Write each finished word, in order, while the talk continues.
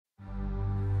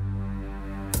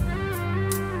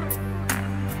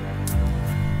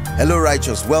Hello,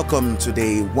 righteous. Welcome to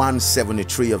day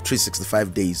 173 of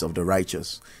 365 days of the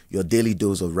righteous, your daily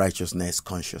dose of righteousness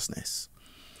consciousness.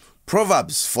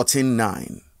 Proverbs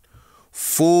 14:9.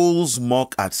 Fools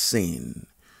mock at sin,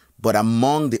 but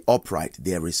among the upright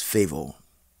there is favor.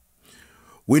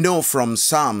 We know from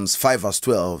Psalms 5 verse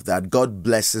 12 that God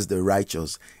blesses the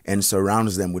righteous and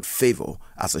surrounds them with favor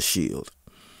as a shield.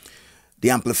 The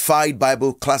Amplified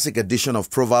Bible Classic Edition of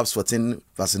Proverbs 14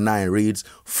 verse 9 reads,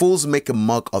 "Fools make a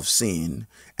mock of sin,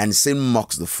 and sin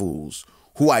mocks the fools,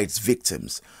 who are its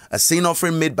victims. A sin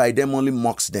offering made by them only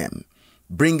mocks them,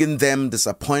 bringing them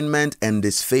disappointment and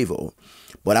disfavor.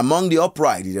 But among the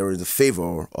upright there is the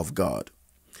favor of God."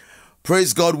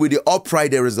 Praise God, with the upright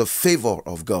there is the favor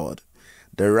of God.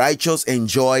 The righteous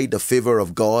enjoy the favor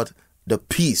of God, the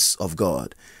peace of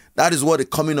God. That is what the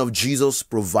coming of Jesus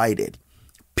provided.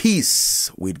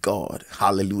 Peace with God.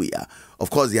 Hallelujah.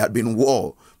 Of course, there had been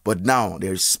war, but now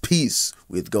there's peace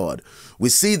with God. We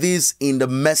see this in the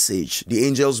message the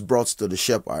angels brought to the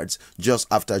shepherds just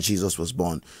after Jesus was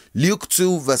born. Luke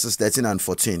 2 verses 13 and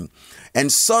 14.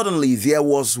 "And suddenly there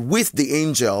was with the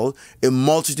angel a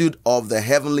multitude of the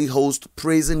heavenly host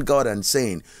praising God and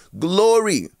saying,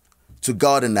 'Glory to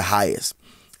God in the highest,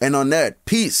 and on earth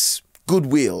peace,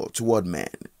 goodwill toward men.'"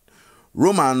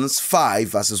 Romans 5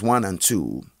 verses 1 and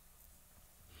 2.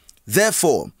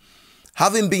 "Therefore,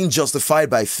 having been justified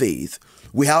by faith,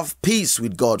 we have peace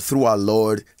with God through our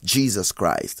Lord Jesus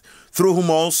Christ, through whom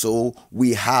also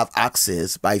we have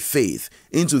access by faith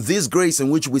into this grace in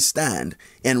which we stand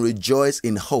and rejoice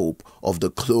in hope of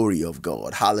the glory of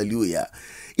God." Hallelujah.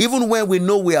 Even when we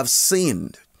know we have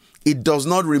sinned, it does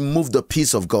not remove the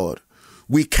peace of God.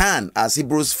 We can, as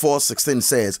Hebrews 4:16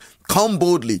 says, come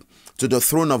boldly to the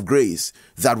throne of grace,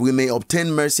 that we may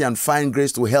obtain mercy and find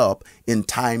grace to help in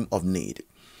time of need.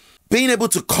 Being able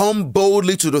to come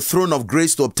boldly to the throne of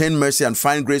grace to obtain mercy and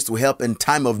find grace to help in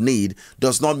time of need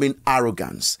does not mean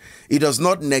arrogance. It does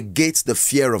not negate the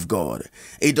fear of God.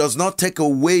 It does not take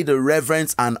away the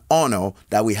reverence and honor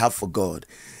that we have for God.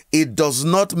 It does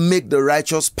not make the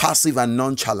righteous passive and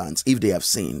nonchalant if they have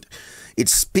sinned. It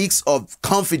speaks of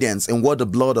confidence in what the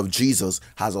blood of Jesus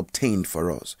has obtained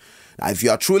for us. Now, if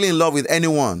you are truly in love with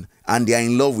anyone and they are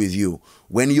in love with you,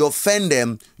 when you offend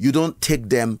them, you don't take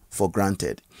them for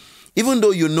granted. Even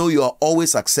though you know you are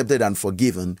always accepted and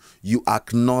forgiven, you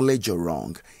acknowledge your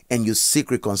wrong and you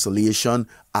seek reconciliation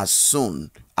as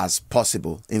soon as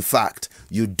possible. In fact,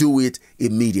 you do it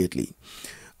immediately.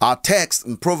 Our text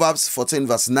in Proverbs 14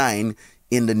 verse 9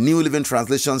 in the New Living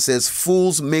Translation says,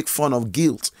 "Fools make fun of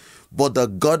guilt, but the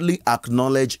godly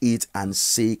acknowledge it and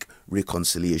seek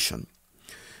reconciliation."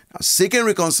 Now, seeking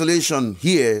reconciliation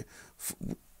here,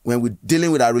 when we're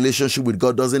dealing with our relationship with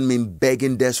God, doesn't mean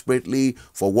begging desperately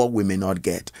for what we may not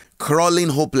get, crawling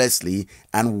hopelessly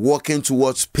and walking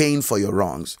towards paying for your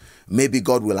wrongs. Maybe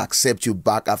God will accept you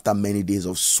back after many days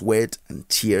of sweat and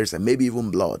tears and maybe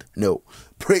even blood. No.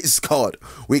 Praise God.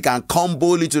 We can come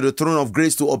boldly to the throne of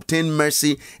grace to obtain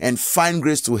mercy and find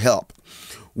grace to help.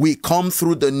 We come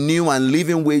through the new and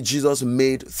living way Jesus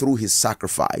made through his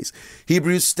sacrifice.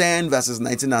 Hebrews 10 verses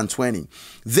 19 and 20.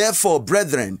 "Therefore,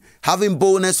 brethren, having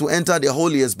boldness to enter the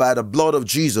holiest by the blood of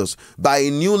Jesus, by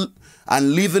a new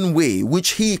and living way,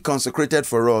 which he consecrated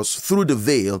for us through the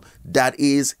veil, that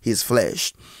is his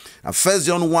flesh." Now, 1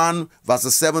 John 1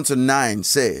 verses 7 to 9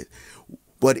 says,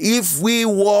 "But if we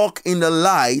walk in the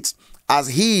light as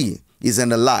he is in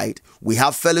the light, we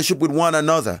have fellowship with one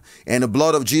another, and the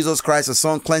blood of Jesus Christ, the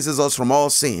Son, cleanses us from all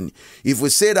sin. If we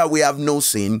say that we have no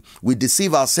sin, we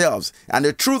deceive ourselves, and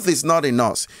the truth is not in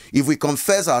us. If we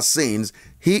confess our sins,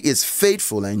 he is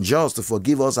faithful and just to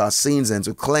forgive us our sins and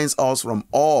to cleanse us from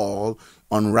all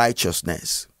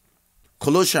unrighteousness."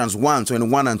 Colossians 1,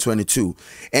 21 and 22.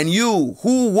 "And you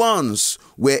who once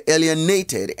were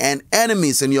alienated and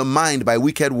enemies in your mind by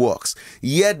wicked works,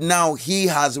 yet now he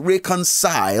has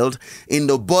reconciled in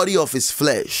the body of his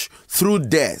flesh through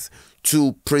death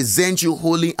to present you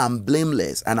holy and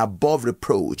blameless and above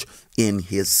reproach in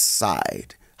his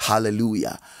sight."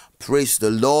 Hallelujah. Praise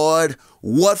the Lord.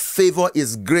 What favor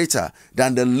is greater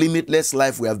than the limitless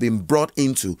life we have been brought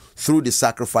into through the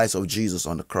sacrifice of Jesus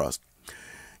on the cross?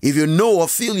 If you know or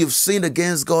feel you've sinned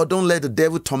against God, don't let the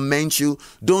devil torment you.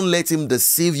 Don't let him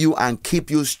deceive you and keep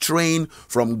you straying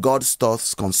from God's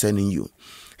thoughts concerning you.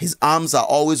 His arms are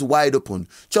always wide open.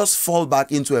 Just fall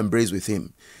back into embrace with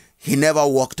him. He never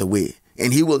walked away,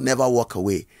 and he will never walk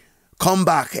away. Come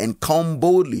back and come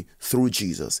boldly through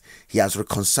Jesus. He has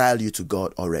reconciled you to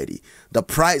God already. The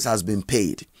price has been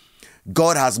paid.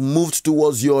 God has moved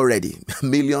towards you already,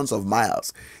 millions of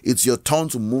miles. It's your turn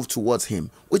to move towards him,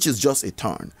 which is just a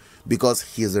turn, because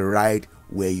he is right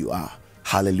where you are.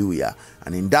 Hallelujah.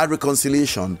 And in that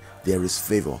reconciliation, there is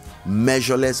favor.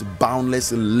 Measureless,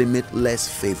 boundless, limitless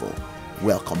favor.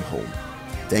 Welcome home.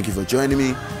 Thank you for joining me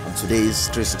on today's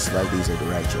 365 Days of the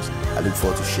Righteous. I look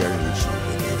forward to sharing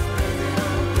with you.